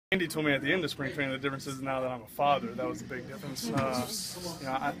Andy told me at the end of spring training the difference is now that I'm a father. That was a big difference.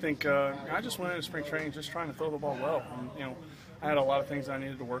 I think I just went into spring training just trying to throw the ball well. And, I had a lot of things I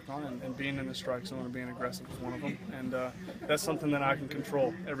needed to work on, and being in the strike zone and being aggressive was one of them. And that's something that I can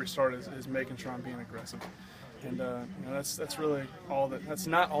control every start is making sure I'm being aggressive. And that's really all that. That's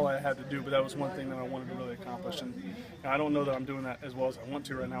not all I had to do, but that was one thing that I wanted to really accomplish. And I don't know that I'm doing that as well as I want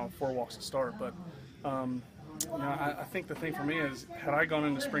to right now with 4 walks to start, but. I think the thing for me is, had I gone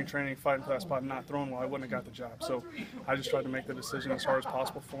into spring training fighting for that spot and not thrown well, I wouldn't have got the job. So I just tried to make the decision as hard as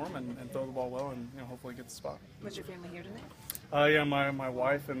possible for him and throw the ball well and hopefully get the spot. Was your family here tonight? Yeah, my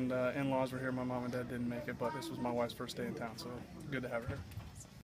wife and in-laws were here. My mom and dad didn't make it, but this was my wife's first day in town, so good to have her here.